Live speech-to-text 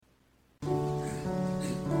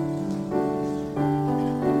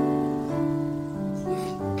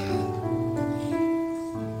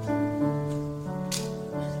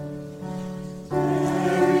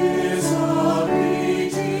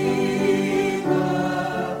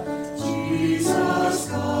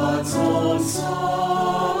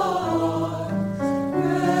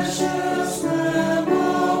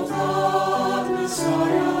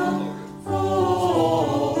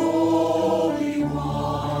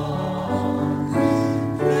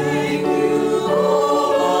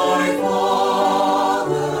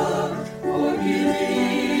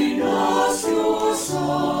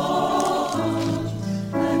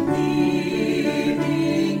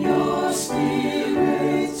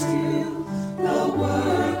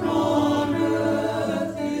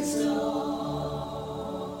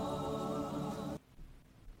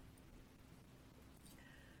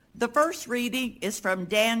first reading is from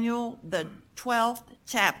Daniel, the 12th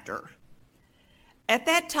chapter. At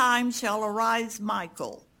that time shall arise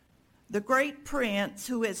Michael, the great prince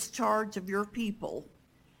who has charge of your people,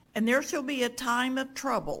 and there shall be a time of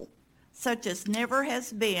trouble, such as never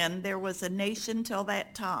has been there was a nation till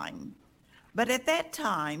that time. But at that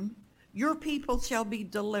time your people shall be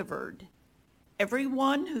delivered, every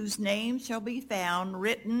one whose name shall be found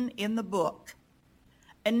written in the book.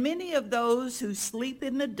 And many of those who sleep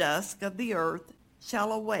in the dusk of the earth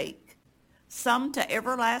shall awake, some to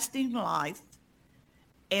everlasting life,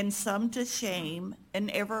 and some to shame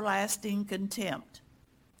and everlasting contempt.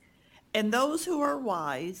 And those who are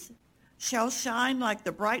wise shall shine like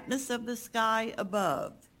the brightness of the sky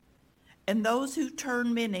above, and those who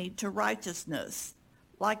turn many to righteousness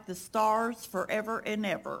like the stars forever and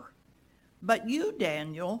ever. But you,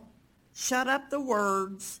 Daniel, shut up the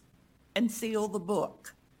words and seal the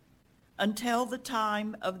book until the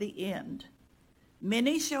time of the end.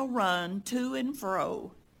 Many shall run to and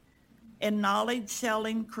fro, and knowledge shall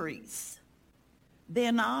increase.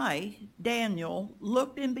 Then I, Daniel,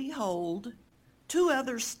 looked, and behold, two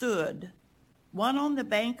others stood, one on the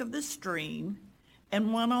bank of the stream,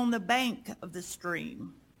 and one on the bank of the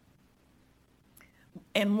stream,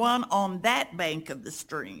 and one on that bank of the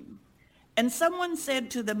stream. And someone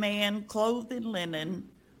said to the man clothed in linen,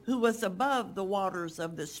 who was above the waters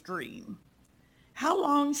of the stream, how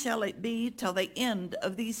long shall it be till the end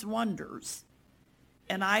of these wonders?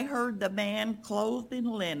 And I heard the man clothed in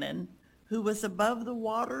linen, who was above the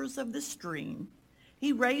waters of the stream.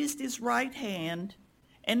 He raised his right hand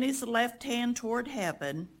and his left hand toward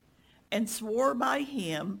heaven, and swore by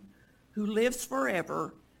him who lives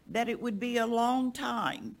forever that it would be a long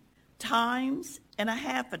time, times and a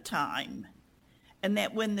half a time, and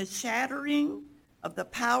that when the shattering of the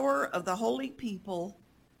power of the holy people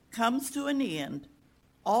comes to an end,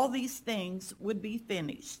 all these things would be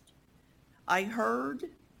finished. I heard,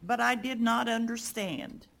 but I did not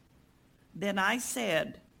understand. Then I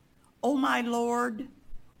said, O my Lord,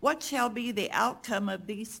 what shall be the outcome of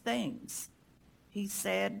these things? He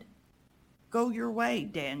said, Go your way,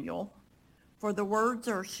 Daniel, for the words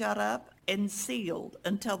are shut up and sealed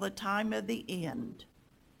until the time of the end.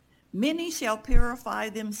 Many shall purify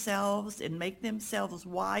themselves and make themselves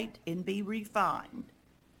white and be refined,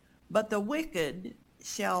 but the wicked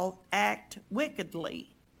shall act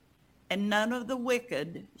wickedly, and none of the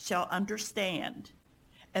wicked shall understand,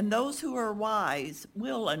 and those who are wise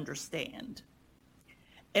will understand.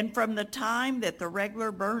 And from the time that the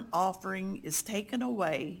regular burnt offering is taken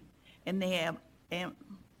away, and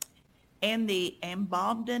the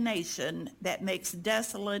abomination that makes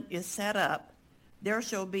desolate is set up, there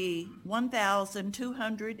shall be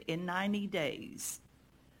 1,290 days.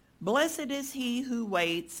 Blessed is he who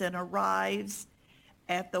waits and arrives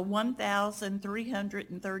at the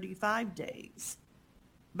 1,335 days.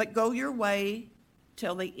 But go your way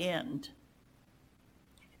till the end,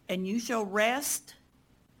 and you shall rest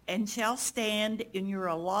and shall stand in your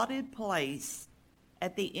allotted place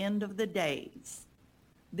at the end of the days.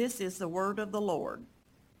 This is the word of the Lord.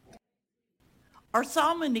 Our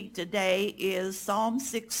psalmody today is Psalm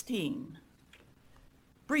 16.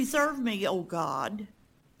 Preserve me, O God,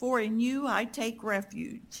 for in you I take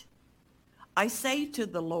refuge. I say to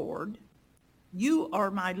the Lord, you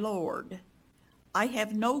are my Lord. I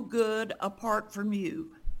have no good apart from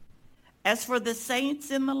you. As for the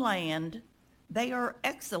saints in the land, they are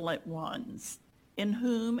excellent ones, in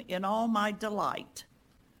whom in all my delight.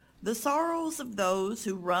 The sorrows of those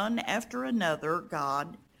who run after another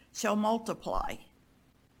god shall multiply.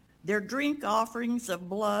 Their drink offerings of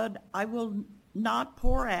blood I will not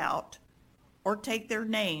pour out, or take their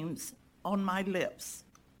names on my lips.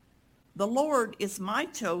 The Lord is my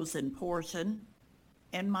chosen portion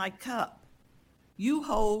and my cup. You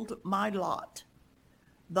hold my lot.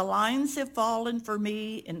 The lines have fallen for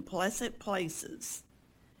me in pleasant places.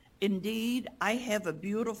 Indeed, I have a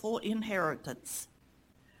beautiful inheritance.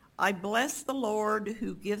 I bless the Lord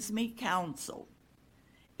who gives me counsel.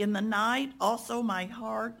 In the night also my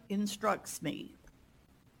heart instructs me.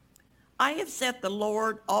 I have set the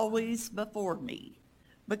Lord always before me.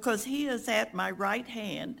 Because he is at my right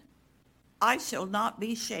hand, I shall not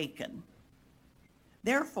be shaken.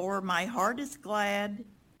 Therefore my heart is glad,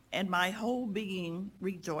 and my whole being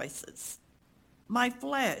rejoices. My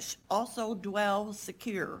flesh also dwells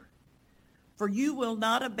secure, for you will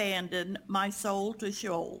not abandon my soul to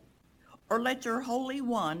Sheol, or let your Holy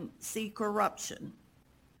One see corruption.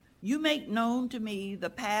 You make known to me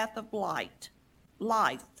the path of life.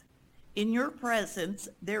 In your presence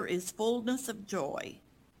there is fullness of joy.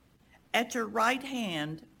 At your right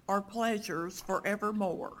hand are pleasures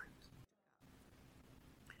forevermore.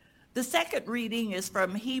 The second reading is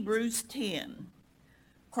from Hebrews 10.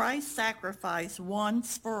 Christ's sacrifice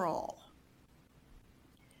once for all.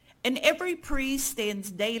 And every priest stands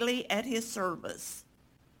daily at his service,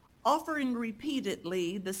 offering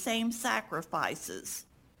repeatedly the same sacrifices,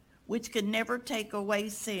 which can never take away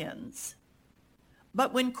sins.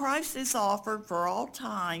 But when Christ is offered for all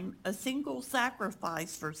time a single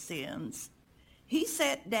sacrifice for sins, he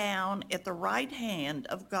sat down at the right hand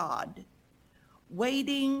of God,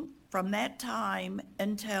 waiting from that time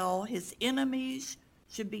until his enemies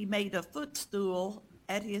should be made a footstool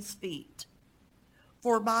at his feet.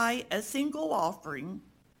 For by a single offering,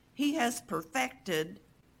 he has perfected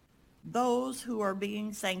those who are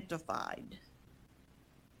being sanctified.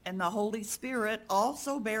 And the Holy Spirit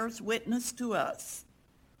also bears witness to us.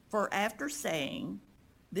 For after saying,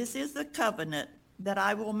 "This is the covenant that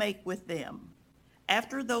I will make with them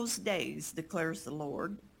after those days, declares the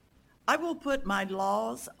Lord, I will put my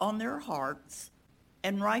laws on their hearts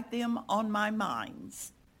and write them on my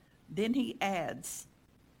minds." Then he adds,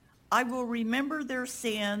 "I will remember their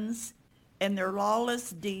sins and their lawless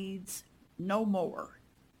deeds no more.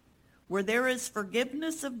 Where there is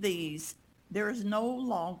forgiveness of these, there is no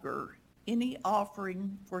longer any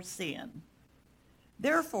offering for sin.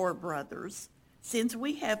 Therefore, brothers, since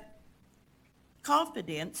we have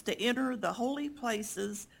confidence to enter the holy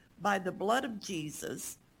places by the blood of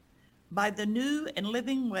Jesus, by the new and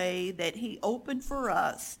living way that he opened for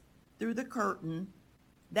us through the curtain,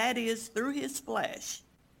 that is, through his flesh,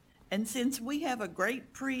 and since we have a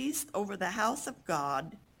great priest over the house of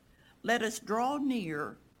God, let us draw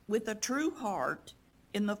near with a true heart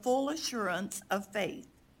in the full assurance of faith,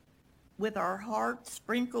 with our hearts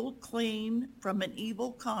sprinkled clean from an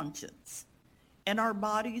evil conscience, and our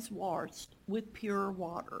bodies washed with pure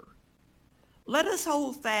water. Let us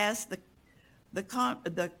hold fast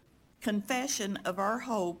the confession of our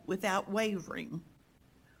hope without wavering,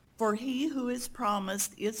 for he who is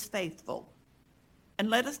promised is faithful. And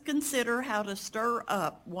let us consider how to stir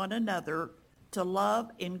up one another to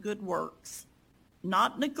love and good works,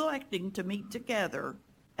 not neglecting to meet together,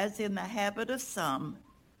 as in the habit of some,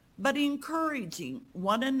 but encouraging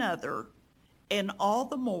one another, and all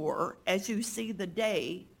the more as you see the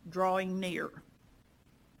day drawing near.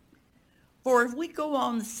 For if we go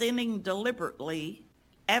on sinning deliberately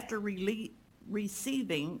after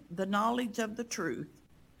receiving the knowledge of the truth,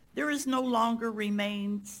 there is no longer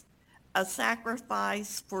remains a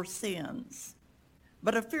sacrifice for sins,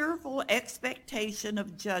 but a fearful expectation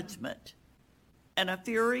of judgment and a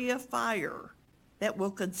fury of fire that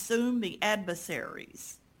will consume the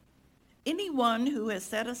adversaries. Anyone who has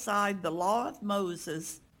set aside the law of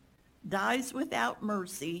Moses dies without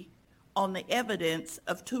mercy on the evidence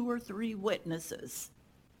of 2 or 3 witnesses.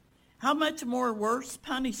 How much more worse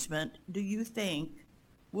punishment do you think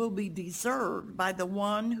will be deserved by the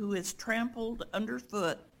one who has trampled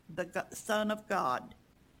underfoot the Son of God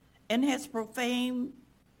and has profaned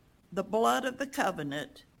the blood of the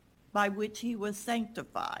covenant by which he was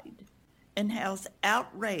sanctified, and has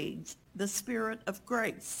outraged the Spirit of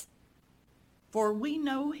grace? For we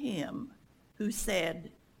know him who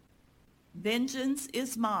said, "Vengeance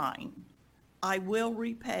is mine, I will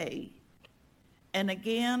repay." And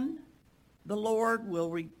again, the Lord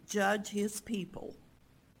will judge his people.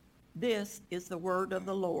 This is the word of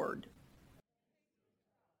the Lord.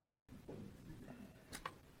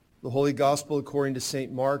 The Holy Gospel according to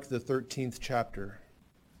St. Mark, the 13th chapter.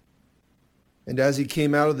 And as he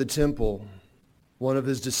came out of the temple, one of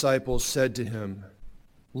his disciples said to him,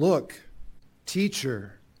 "Look,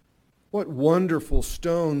 Teacher, what wonderful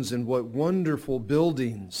stones and what wonderful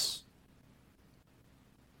buildings."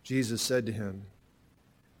 Jesus said to him,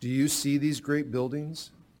 "Do you see these great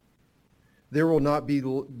buildings? There will not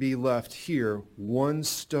be left here one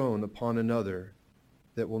stone upon another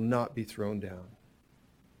that will not be thrown down."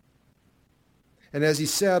 And as he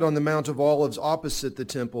sat on the Mount of Olives opposite the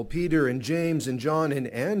temple, Peter and James and John and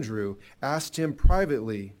Andrew asked him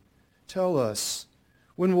privately, "Tell us,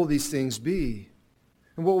 when will these things be?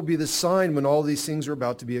 And what will be the sign when all these things are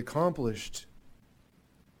about to be accomplished?"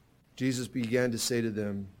 Jesus began to say to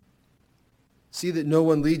them, "See that no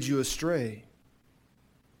one leads you astray.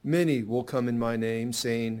 Many will come in my name,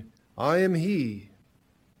 saying, 'I am he,'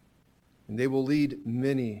 and they will lead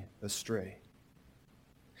many astray.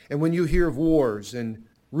 And when you hear of wars and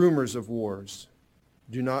rumors of wars,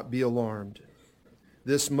 do not be alarmed.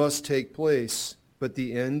 This must take place, but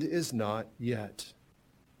the end is not yet.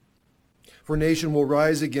 For nation will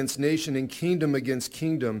rise against nation and kingdom against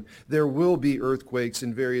kingdom. There will be earthquakes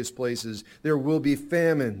in various places. There will be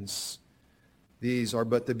famines. These are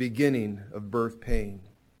but the beginning of birth pain.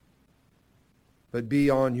 But be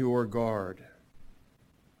on your guard,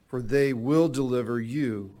 for they will deliver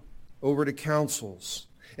you over to councils,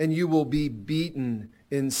 and you will be beaten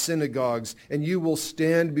in synagogues, and you will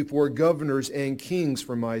stand before governors and kings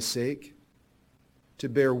for my sake, to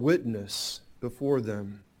bear witness before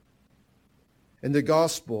them. And the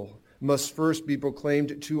gospel must first be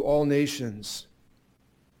proclaimed to all nations.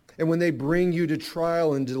 And when they bring you to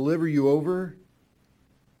trial and deliver you over,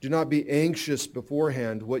 do not be anxious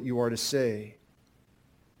beforehand what you are to say,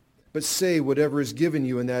 but say whatever is given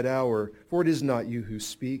you in that hour, for it is not you who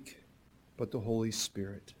speak, but the Holy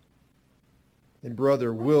Spirit. And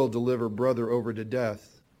brother will deliver brother over to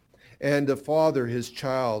death, and a father his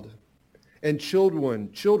child. And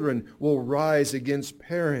children will rise against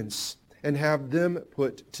parents and have them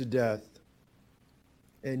put to death.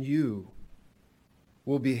 And you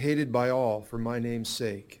will be hated by all for my name's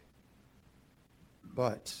sake.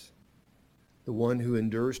 But the one who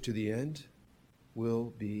endures to the end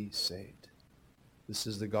will be saved. This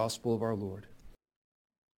is the gospel of our Lord.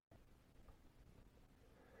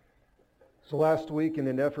 So last week, in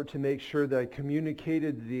an effort to make sure that I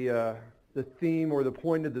communicated the theme or the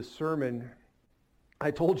point of the sermon,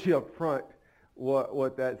 I told you up front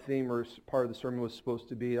what that theme or part of the sermon was supposed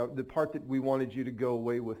to be, the part that we wanted you to go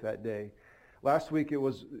away with that day. Last week it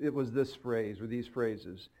was this phrase, or these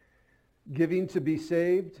phrases. Giving to be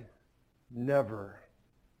saved? Never.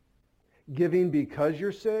 Giving because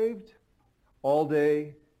you're saved? All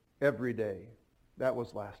day, every day. That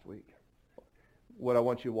was last week. What I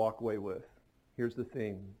want you to walk away with. Here's the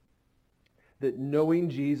theme. That knowing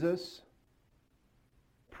Jesus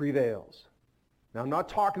prevails. Now, I'm not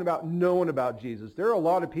talking about knowing about Jesus. There are a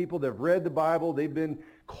lot of people that have read the Bible. They've been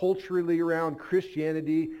culturally around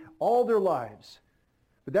Christianity all their lives.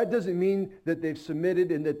 But that doesn't mean that they've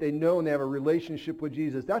submitted and that they know and they have a relationship with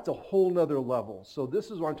Jesus. That's a whole nother level. So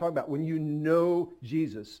this is what I'm talking about. When you know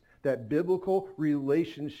Jesus, that biblical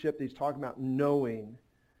relationship that he's talking about, knowing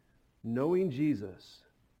Jesus,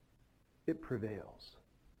 it prevails.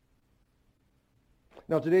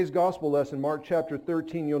 Now today's gospel lesson, Mark chapter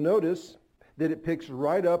 13, you'll notice that it picks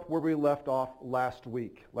right up where we left off last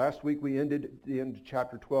week. Last week we ended at the end of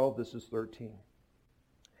chapter 12. This is 13.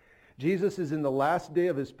 Jesus is in the last day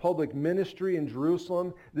of his public ministry in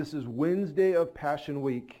Jerusalem. This is Wednesday of Passion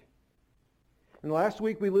Week. And last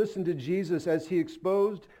week we listened to Jesus as he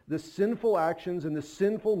exposed the sinful actions and the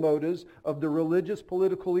sinful motives of the religious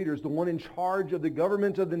political leaders, the one in charge of the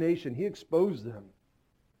government of the nation. He exposed them.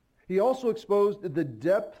 He also exposed the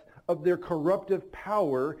depth of their corruptive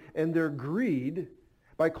power and their greed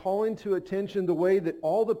by calling to attention the way that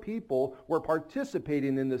all the people were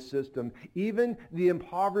participating in this system. Even the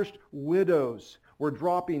impoverished widows were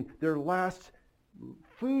dropping their last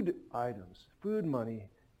food items, food money,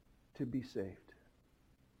 to be saved.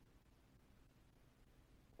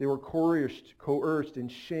 They were coerced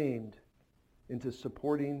and shamed into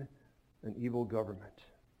supporting an evil government.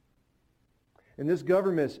 And this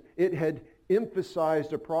government, it had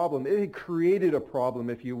emphasized a problem. It had created a problem,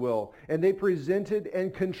 if you will. And they presented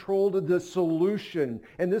and controlled the solution.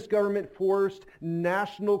 And this government forced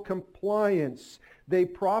national compliance. They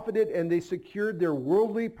profited and they secured their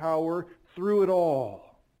worldly power through it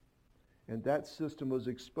all. And that system was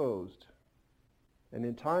exposed. And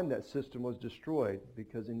in time, that system was destroyed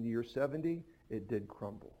because in the year 70, it did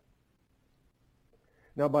crumble.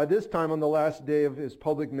 Now, by this time, on the last day of his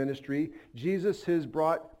public ministry, Jesus has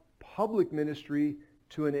brought public ministry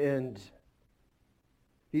to an end.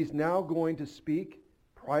 He's now going to speak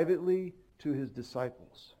privately to his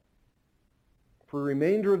disciples. For the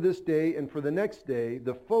remainder of this day and for the next day,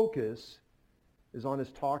 the focus is on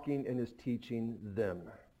his talking and his teaching them.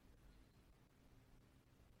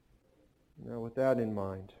 Now, with that in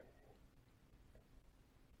mind,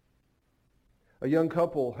 a young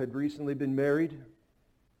couple had recently been married.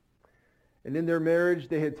 And in their marriage,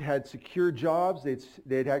 they had had secure jobs.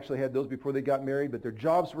 They had actually had those before they got married, but their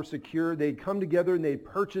jobs were secure. They'd come together and they'd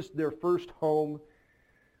purchased their first home.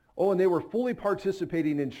 Oh, and they were fully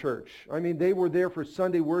participating in church. I mean, they were there for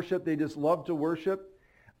Sunday worship. They just loved to worship.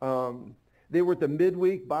 They were at the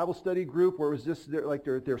midweek Bible study group where it was just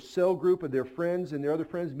their cell group of their friends and their other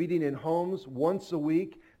friends meeting in homes once a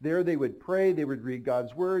week. There they would pray. They would read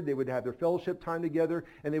God's word. They would have their fellowship time together,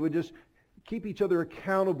 and they would just keep each other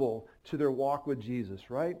accountable to their walk with Jesus,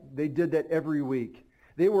 right? They did that every week.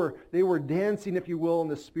 They were dancing, if you will, in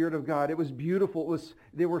the Spirit of God. It was beautiful.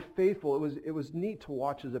 They were faithful. It was neat to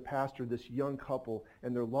watch as a pastor this young couple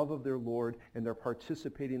and their love of their Lord and their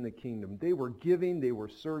participating in the kingdom. They were giving, they were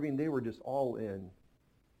serving, they were just all in.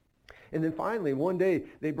 And then finally, one day,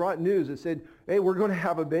 they brought news that said, hey, we're going to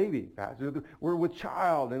have a baby, Pastor. We're with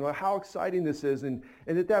child, and how exciting this is. And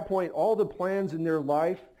at that point, all the plans in their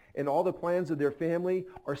life and all the plans of their family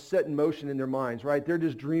are set in motion in their minds, right? They're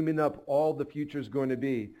just dreaming up all the future's going to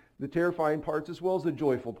be, the terrifying parts as well as the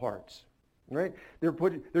joyful parts. Right? They're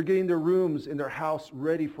getting their rooms in their house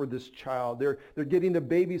ready for this child. They're getting the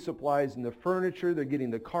baby supplies and the furniture. They're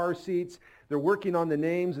getting the car seats. They're working on the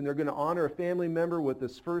names, and they're going to honor a family member with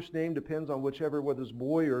this first name, depends on whichever, whether it's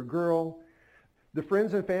boy or girl. The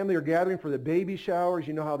friends and family are gathering for the baby showers.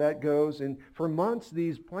 You know how that goes. And for months,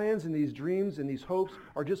 these plans and these dreams and these hopes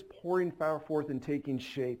are just pouring forth and taking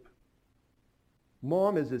shape.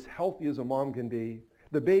 Mom is as healthy as a mom can be.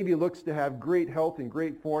 The baby looks to have great health and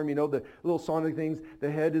great form. You know, the little sonic things.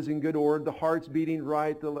 The head is in good order. The heart's beating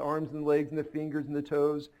right. The arms and the legs and the fingers and the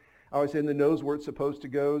toes. I always say in the nose where it's supposed to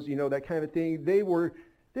go. You know, that kind of thing. They were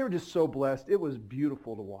just so blessed. It was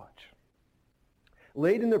beautiful to watch.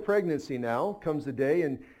 Late in the pregnancy now comes the day,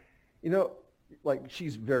 and, you know, like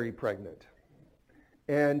she's very pregnant.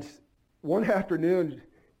 And one afternoon,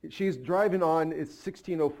 she's driving on, it's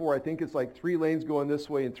 1604. I think it's like 3 lanes going this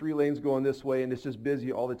way and 3 lanes going this way, and it's just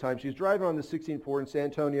busy all the time. She's driving on the 1604 in San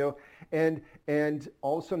Antonio, and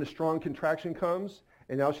all of a sudden a strong contraction comes,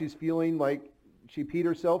 and now she's feeling like she peed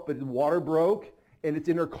herself, but the water broke, and it's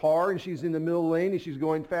in her car, and she's in the middle lane, and she's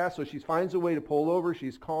going fast, so she finds a way to pull over.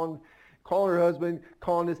 She's calling her husband,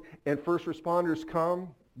 calling this, and first responders come.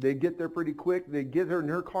 They get there pretty quick. They get her in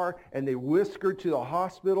her car, and they whisk her to the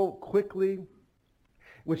hospital quickly.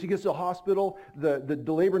 When she gets to the hospital, the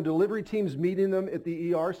labor and delivery team's meeting them at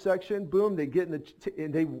the ER section. Boom, they get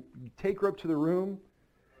and they take her up to the room.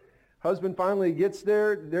 Husband finally gets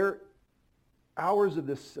there. There, hours of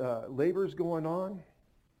this labor's going on,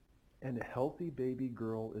 and a healthy baby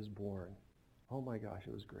girl is born. Oh my gosh,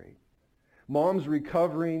 it was great. Mom's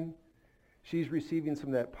recovering. She's receiving some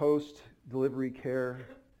of that post-delivery care.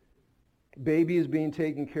 Baby is being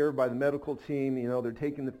taken care of by the medical team. You know, they're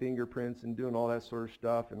taking the fingerprints and doing all that sort of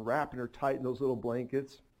stuff and wrapping her tight in those little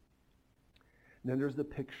blankets. And then there's the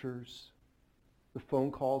pictures, the phone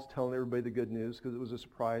calls telling everybody the good news because it was a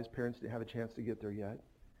surprise. Parents didn't have a chance to get there yet.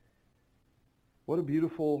 What a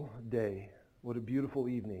beautiful day. What a beautiful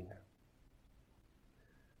evening.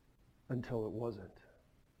 Until it wasn't.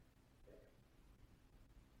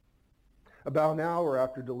 About an hour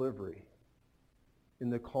after delivery, in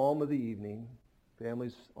the calm of the evening,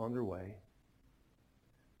 families on their way,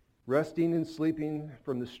 resting and sleeping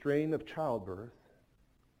from the strain of childbirth,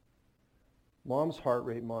 mom's heart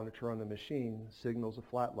rate monitor on the machine signals a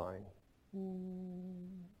flat line.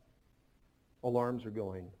 Alarms are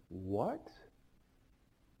going. What?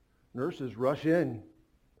 Nurses rush in.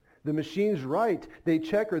 The machine's right. They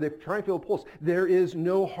check her. They try and feel a pulse. There is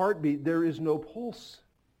no heartbeat. There is no pulse.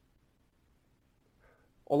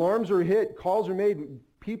 Alarms are hit, calls are made,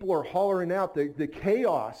 people are hollering out. The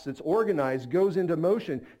chaos that's organized goes into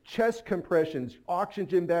motion. Chest compressions,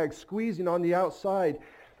 oxygen bags squeezing on the outside.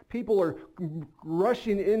 People are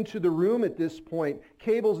rushing into the room at this point.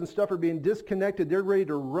 Cables and stuff are being disconnected. They're ready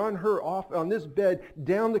to run her off on this bed,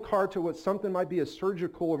 down the car to what something might be a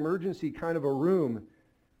surgical emergency kind of a room.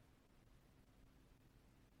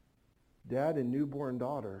 Dad and newborn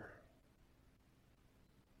daughter,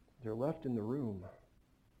 they're left in the room.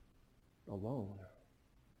 Alone.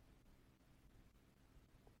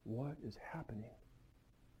 What is happening?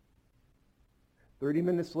 30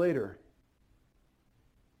 minutes later,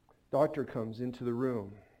 doctor comes into the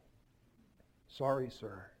room. Sorry,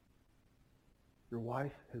 sir. Your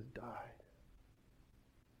wife has died.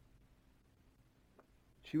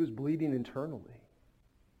 She was bleeding internally.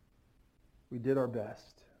 We did our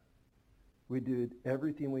best. We did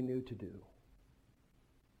everything we knew to do.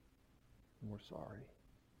 And we're sorry.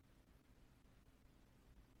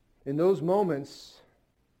 In those moments,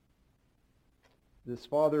 this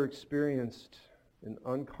father experienced an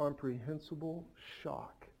incomprehensible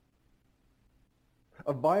shock,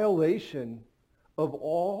 a violation of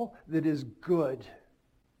all that is good.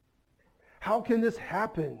 How can this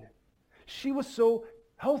happen? She was so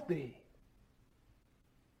healthy.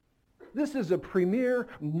 This is a premier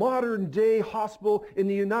modern-day hospital in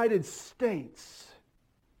the United States.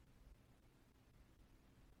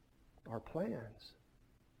 Our plans,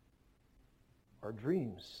 our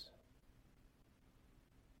dreams,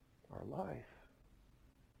 our life.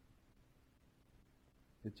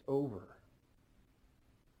 It's over.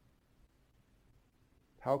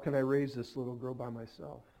 How can I raise this little girl by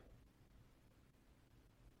myself?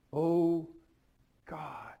 Oh,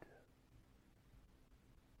 God.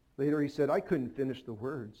 Later he said, I couldn't finish the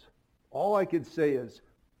words. All I could say is,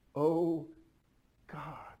 oh,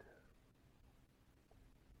 God.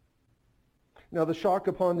 Now the shock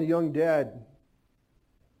upon the young dad,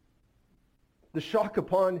 the shock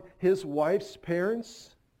upon his wife's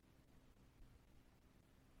parents,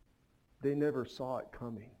 they never saw it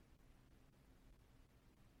coming.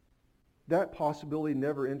 That possibility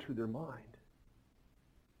never entered their mind.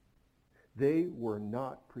 They were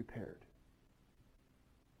not prepared.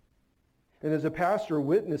 And as a pastor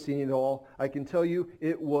witnessing it all, I can tell you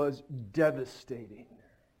it was devastating.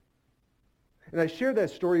 And I share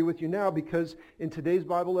that story with you now because in today's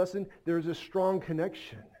Bible lesson, there's a strong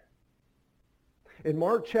connection. In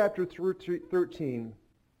Mark chapter 13,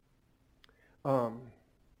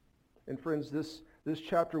 and friends, this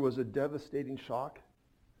chapter was a devastating shock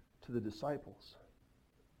to the disciples.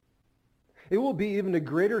 It will be even a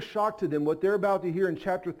greater shock to them what they're about to hear in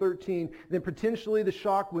chapter 13 than potentially the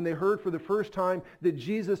shock when they heard for the first time that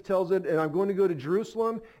Jesus tells it, and I'm going to go to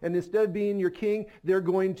Jerusalem, and instead of being your king,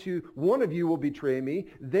 one of you will betray me,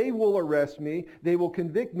 they will arrest me, they will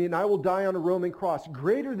convict me, and I will die on a Roman cross.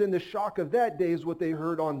 Greater than the shock of that day is what they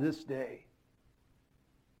heard on this day.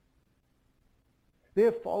 They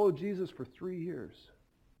have followed Jesus for 3 years.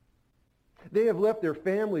 They have left their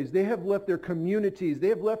families. They have left their communities. They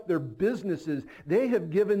have left their businesses. They have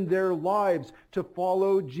given their lives to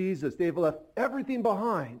follow Jesus. They have left everything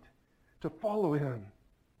behind to follow him.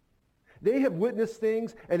 They have witnessed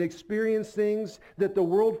things and experienced things that the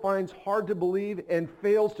world finds hard to believe and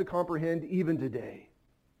fails to comprehend even today.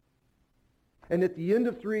 And at the end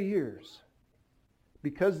of 3 years,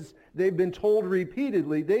 because they've been told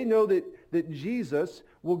repeatedly, they know that Jesus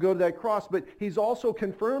will go to that cross, but he's also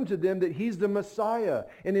confirmed to them that he's the Messiah.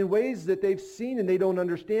 And in ways that they've seen and they don't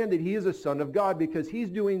understand that he is a Son of God because he's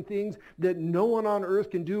doing things that no one on earth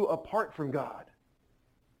can do apart from God.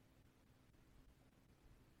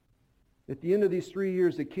 At the end of these 3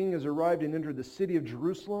 years, the king has arrived and entered the city of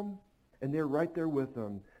Jerusalem, and they're right there with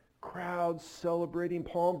him. Crowds celebrating,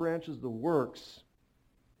 palm branches, the works.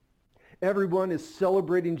 Everyone is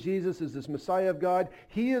celebrating Jesus as this Messiah of God.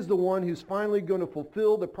 He is the one who's finally going to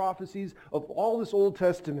fulfill the prophecies of all this Old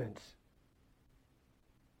Testament.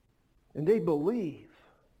 And they believe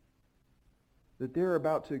that they're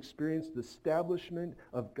about to experience the establishment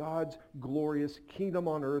of God's glorious kingdom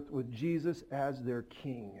on earth with Jesus as their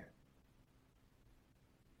king.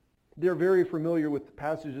 They're very familiar with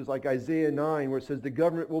passages like Isaiah 9 where it says the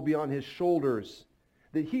government will be on his shoulders.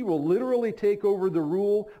 That he will literally take over the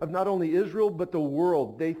rule of not only Israel, but the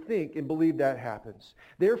world. They think and believe that happens.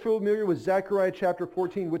 They're familiar with Zechariah chapter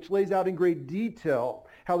 14, which lays out in great detail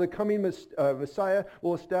how the coming Messiah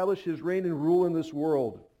will establish his reign and rule in this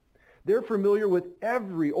world. They're familiar with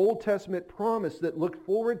every Old Testament promise that looked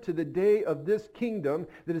forward to the day of this kingdom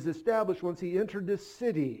that is established once he entered this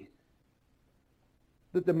city.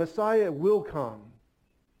 That the Messiah will come.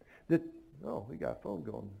 We got a phone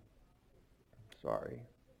going. Sorry.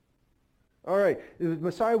 All right. The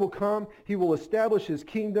Messiah will come. He will establish his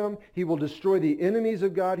kingdom. He will destroy the enemies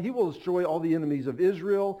of God. He will destroy all the enemies of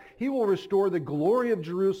Israel. He will restore the glory of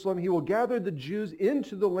Jerusalem. He will gather the Jews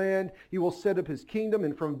into the land. He will set up his kingdom.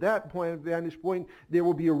 And from that vantage point, there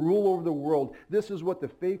will be a rule over the world. This is what the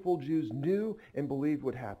faithful Jews knew and believed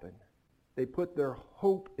would happen. They put their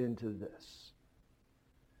hope into this.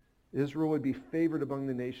 Israel would be favored among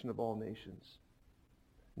the nation of all nations.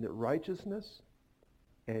 And that righteousness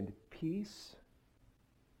and peace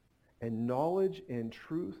and knowledge and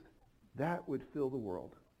truth, that would fill the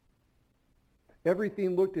world.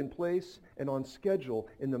 Everything looked in place and on schedule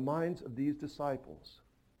in the minds of these disciples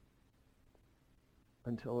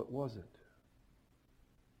until it wasn't.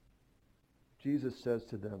 Jesus says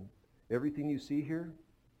to them, everything you see here,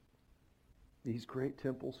 these great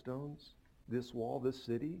temple stones, this wall, this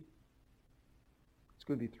city, it's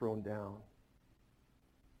going to be thrown down.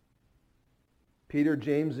 Peter,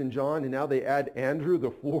 James, and John, and now they add Andrew,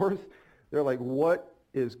 the fourth. They're like, what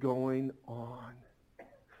is going on?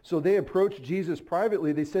 So they approached Jesus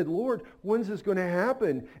privately. They said, Lord, when's this going to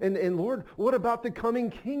happen? And Lord, what about the coming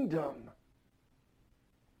kingdom?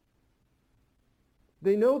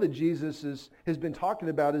 They know that Jesus has been talking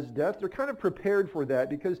about his death. They're kind of prepared for that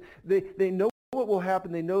because they know what will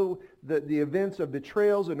happen. They know the events of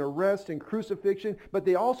betrayals and arrest and crucifixion, but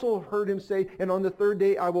they also heard him say, and on the third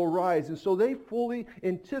day I will rise. And so they fully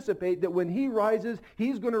anticipate that when he rises,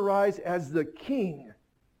 he's going to rise as the king.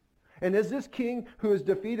 And as this king who has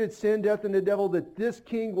defeated sin, death, and the devil, that this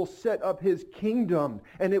king will set up his kingdom,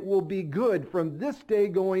 and it will be good from this day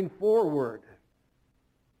going forward.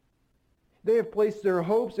 They have placed their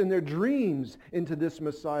hopes and their dreams into this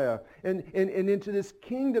Messiah and into this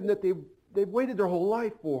kingdom that they've waited their whole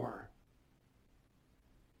life for.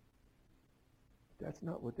 That's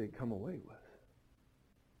not what they come away with.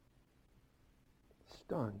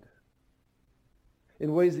 stunned.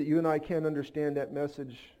 In ways that you and I can't understand that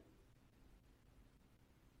message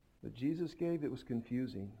that Jesus gave, it was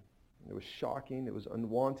confusing. It was shocking. It was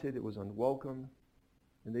unwanted. It was unwelcome.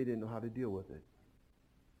 And they didn't know how to deal with it.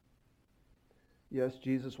 Yes,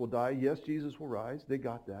 Jesus will die. Yes, Jesus will rise. They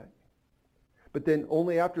got that. But then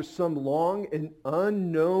only after some long and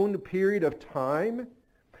unknown period of time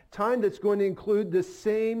that's going to include the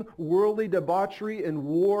same worldly debauchery and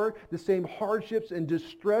war, the same hardships and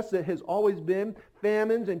distress that has always been,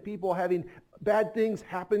 famines and people having bad things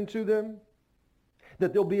happen to them,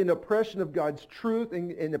 that there'll be an oppression of God's truth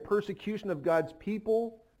and the persecution of God's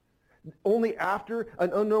people. Only after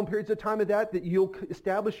an unknown periods of time of that you'll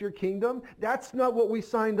establish your kingdom. That's not what we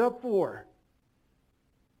signed up for.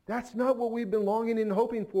 That's not what we've been longing and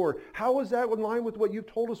hoping for. How is that in line with what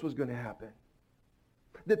you've told us was going to happen?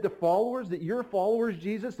 That that your followers,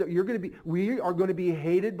 Jesus, we are going to be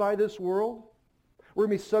hated by this world. We're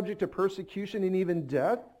going to be subject to persecution and even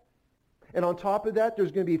death. And on top of that,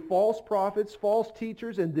 there's going to be false prophets, false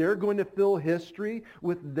teachers, and they're going to fill history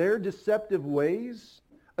with their deceptive ways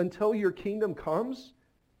until your kingdom comes.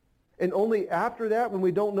 And only after that, when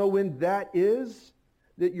we don't know when that is,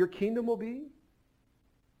 that your kingdom will be.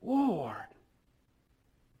 Lord.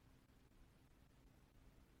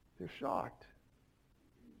 They're shocked.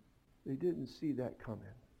 They didn't see that coming.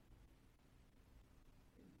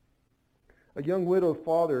 A young widowed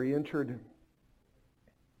father, he entered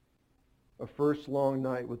a first long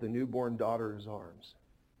night with a newborn daughter in his arms.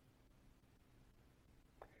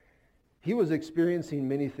 He was experiencing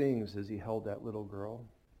many things as he held that little girl,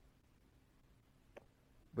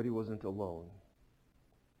 but he wasn't alone.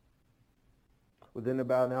 Within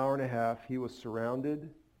about an hour and a half, he was surrounded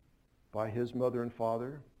by his mother and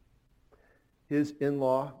father, his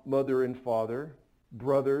in-law mother and father,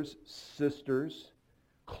 brothers, sisters,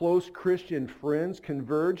 close Christian friends,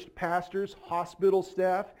 converged, pastors, hospital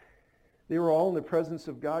staff. They were all in the presence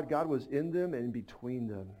of God. God was in them and between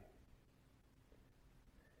them.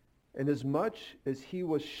 And as much as he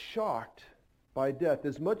was shocked by death,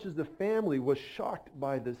 as much as the family was shocked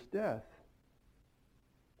by this death,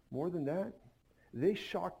 more than that, they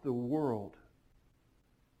shocked the world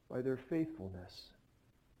by their faithfulness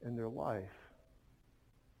and their life.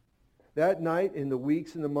 That night, in the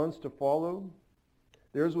weeks and the months to follow,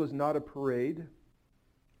 theirs was not a parade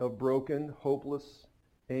of broken, hopeless,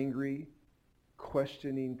 angry,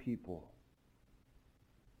 questioning people.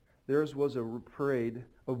 Theirs was a parade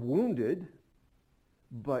of wounded,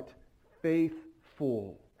 but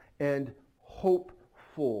faithful and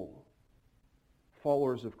hopeful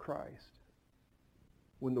followers of Christ.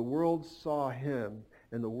 When the world saw him,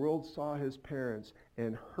 and the world saw his parents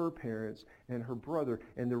and her brother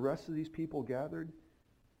and the rest of these people gathered,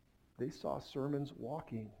 they saw sermons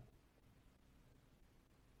walking.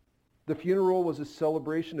 The funeral was a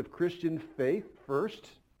celebration of Christian faith first.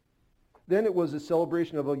 Then it was a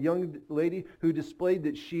celebration of a young lady who displayed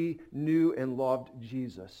that she knew and loved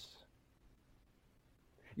Jesus.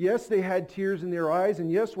 Yes, they had tears in their eyes,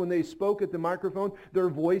 and yes, when they spoke at the microphone, their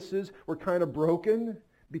voices were kind of broken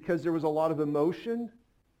because there was a lot of emotion.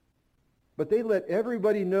 But they let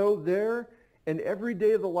everybody know there and every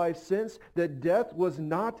day of the life since that death was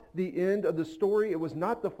not the end of the story. It was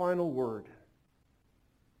not the final word.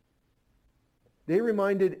 They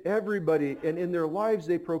reminded everybody, and in their lives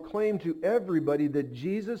they proclaimed to everybody that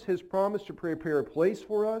Jesus has promised to prepare a place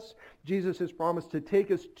for us. Jesus has promised to take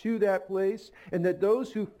us to that place, and that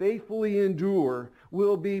those who faithfully endure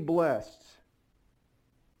will be blessed.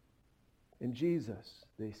 And Jesus,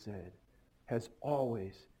 they said, has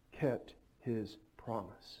always kept his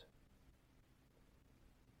promise.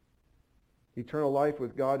 Eternal life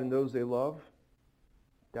with God and those they love,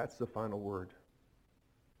 that's the final word.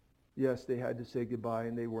 Yes, they had to say goodbye,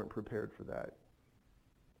 and they weren't prepared for that.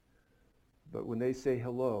 But when they say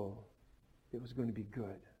hello, it was going to be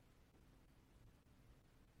good.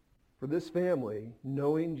 For this family,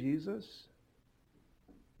 knowing Jesus,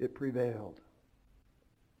 it prevailed.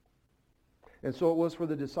 And so it was for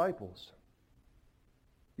the disciples.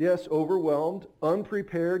 Yes, overwhelmed,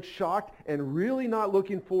 unprepared, shocked, and really not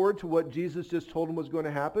looking forward to what Jesus just told them was going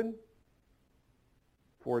to happen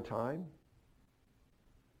for a time.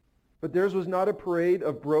 But theirs was not a parade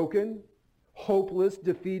of broken, hopeless,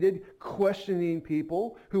 defeated, questioning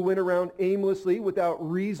people who went around aimlessly without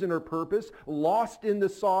reason or purpose, lost in the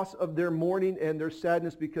sauce of their mourning and their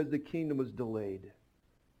sadness because the kingdom was delayed.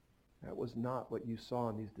 That was not what you saw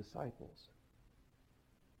in these disciples.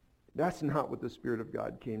 That's not what the Spirit of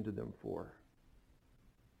God came to them for.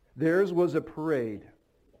 Theirs was a parade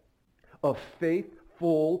of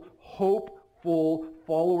faithful, hopeful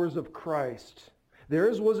followers of Christ.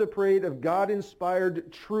 Theirs was a parade of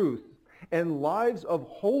God-inspired truth and lives of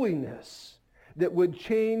holiness that would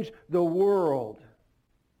change the world.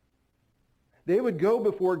 They would go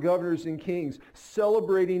before governors and kings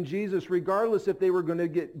celebrating Jesus regardless if they were going to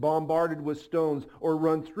get bombarded with stones or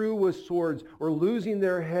run through with swords or losing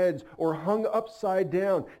their heads or hung upside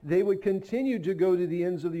down. They would continue to go to the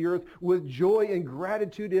ends of the earth with joy and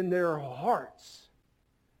gratitude in their hearts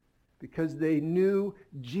because they knew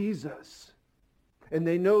Jesus. And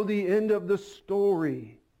they know the end of the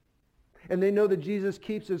story. And they know that Jesus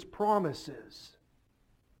keeps his promises.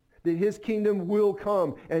 That his kingdom will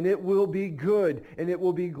come, and it will be good, and it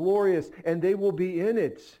will be glorious, and they will be in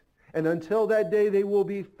it. And until that day, they will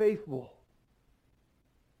be faithful.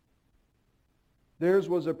 Theirs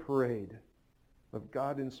was a parade of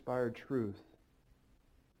God-inspired truth.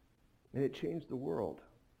 And it changed the world.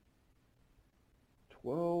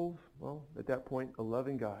 12, well, at that point,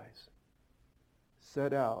 11 guys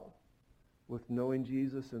set out with knowing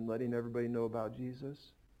Jesus and letting everybody know about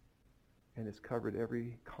Jesus. And it's covered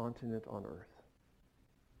every continent on earth.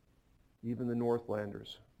 Even the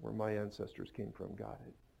Northlanders, where my ancestors came from, got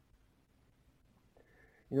it.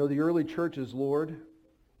 You know, the early church is Lord.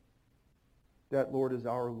 That Lord is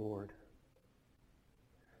our Lord.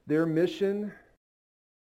 Their mission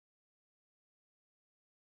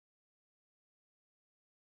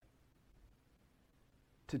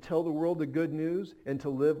to tell the world the good news and to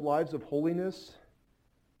live lives of holiness,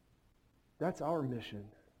 that's our mission.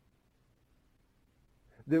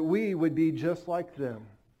 That we would be just like them.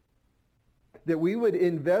 That we would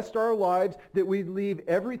invest our lives, that we'd leave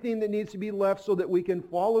everything that needs to be left so that we can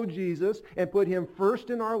follow Jesus and put him first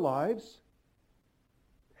in our lives.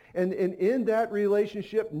 And in that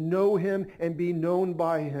relationship, know him and be known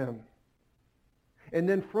by him. And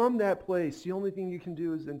then from that place, the only thing you can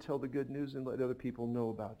do is then tell the good news and let other people know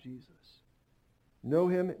about Jesus. Know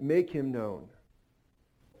him, make him known.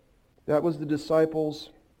 That was the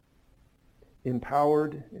disciples'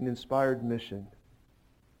 empowered and inspired mission.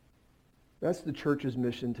 That's the church's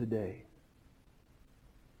mission today.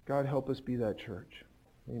 God help us be that church.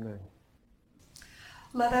 Amen.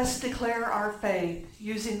 Let us declare our faith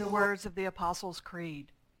using the words of the Apostles'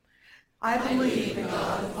 Creed. I believe in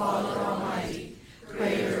God the Father Almighty,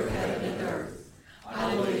 creator of heaven and earth.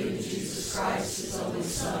 I believe in Jesus Christ, his only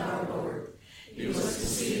Son, our Lord. He was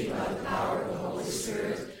conceived by the power of the Holy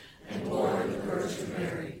Spirit and born of the Virgin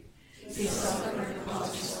Mary. He suffered under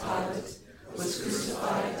Pontius Pilate, was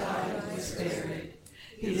crucified, died, and was buried.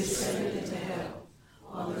 He descended into hell.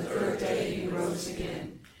 On the third day he rose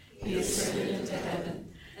again. He ascended into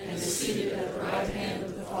heaven and is seated at the right hand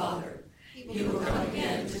of the Father. He will come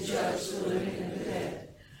again to judge the living and the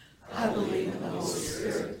dead. I believe in the Holy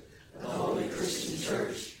Spirit, the holy Christian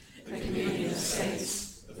church, the communion of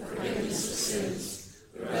saints, the forgiveness of sins,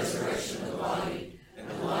 the resurrection of the body, and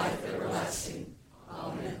the life everlasting.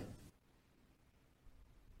 Amen.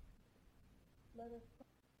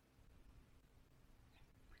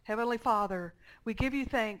 Heavenly Father, we give you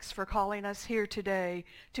thanks for calling us here today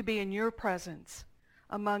to be in your presence,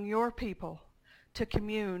 among your people, to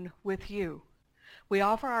commune with you. We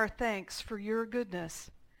offer our thanks for your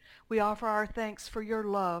goodness. We offer our thanks for your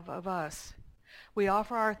love of us. We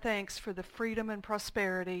offer our thanks for the freedom and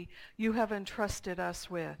prosperity you have entrusted us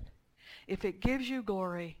with. If it gives you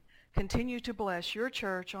glory, continue to bless your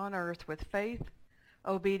church on earth with faith,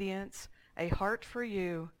 obedience, a heart for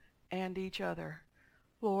you and each other.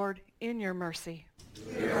 Lord, in your mercy.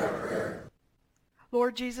 Hear our prayer.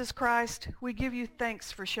 Lord Jesus Christ, we give you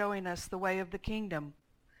thanks for showing us the way of the kingdom.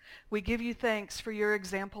 We give you thanks for your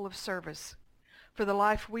example of service, for the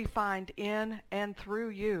life we find in and through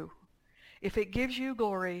you. If it gives you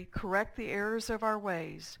glory, correct the errors of our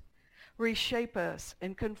ways. Reshape us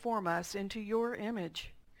and conform us into your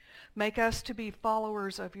image. Make us to be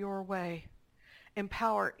followers of your way.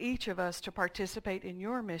 Empower each of us to participate in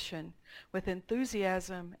your mission with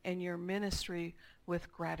enthusiasm and your ministry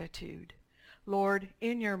with gratitude. Lord,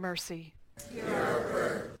 in your mercy. Hear our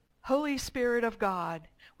prayer. Holy Spirit of God,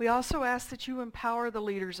 we also ask that you empower the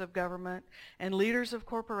leaders of government and leaders of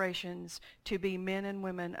corporations to be men and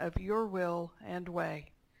women of your will and way.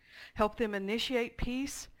 Help them initiate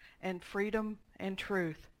peace and freedom and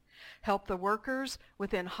truth. Help the workers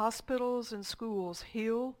within hospitals and schools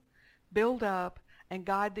heal, build up, and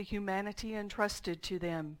guide the humanity entrusted to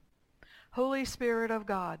them. Holy Spirit of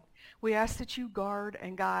God, we ask that you guard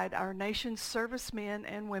and guide our nation's servicemen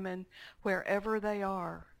and women wherever they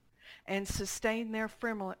are, and sustain their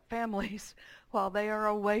families while they are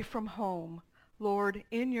away from home. Lord,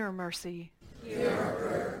 in your mercy. Hear our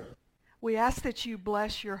prayer. We ask that you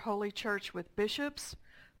bless your holy church with bishops,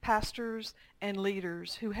 pastors, and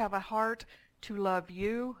leaders who have a heart to love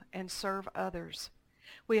you and serve others.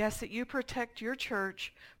 We ask that you protect your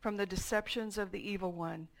church from the deceptions of the evil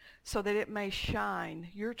one so that it may shine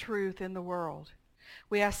your truth in the world.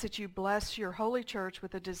 We ask that you bless your holy church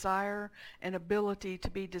with a desire and ability to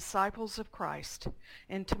be disciples of Christ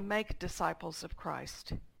and to make disciples of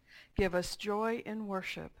Christ. Give us joy in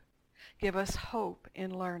worship. Give us hope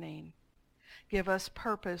in learning. Give us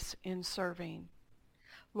purpose in serving.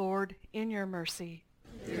 Lord, in your mercy.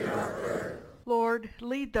 Hear our prayer. Lord,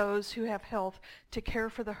 lead those who have health to care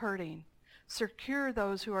for the hurting. Secure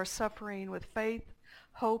those who are suffering with faith,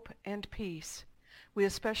 hope, and peace. We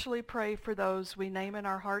especially pray for those we name in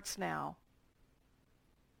our hearts now.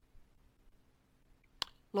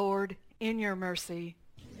 Lord, in your mercy.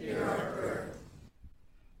 Hear our prayer.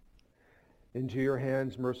 Into your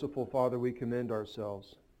hands, merciful Father, we commend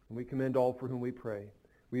ourselves, and we commend all for whom we pray.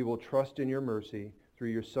 We will trust in your mercy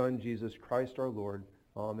through your Son, Jesus Christ our Lord.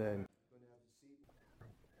 Amen.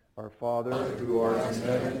 Our Father, who art in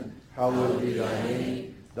heaven, hallowed be thy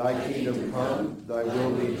name. Thy kingdom come, thy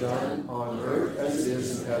will be done, on earth as it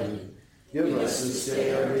is in heaven. Give us this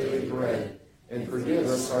day our daily bread, and forgive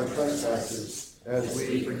us our trespasses, as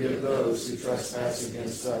we forgive those who trespass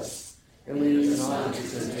against us. And lead us not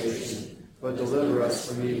into temptation, but deliver us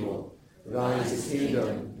from evil. Thine is the kingdom,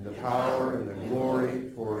 and the power, and the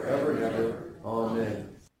glory, forever and ever. Amen.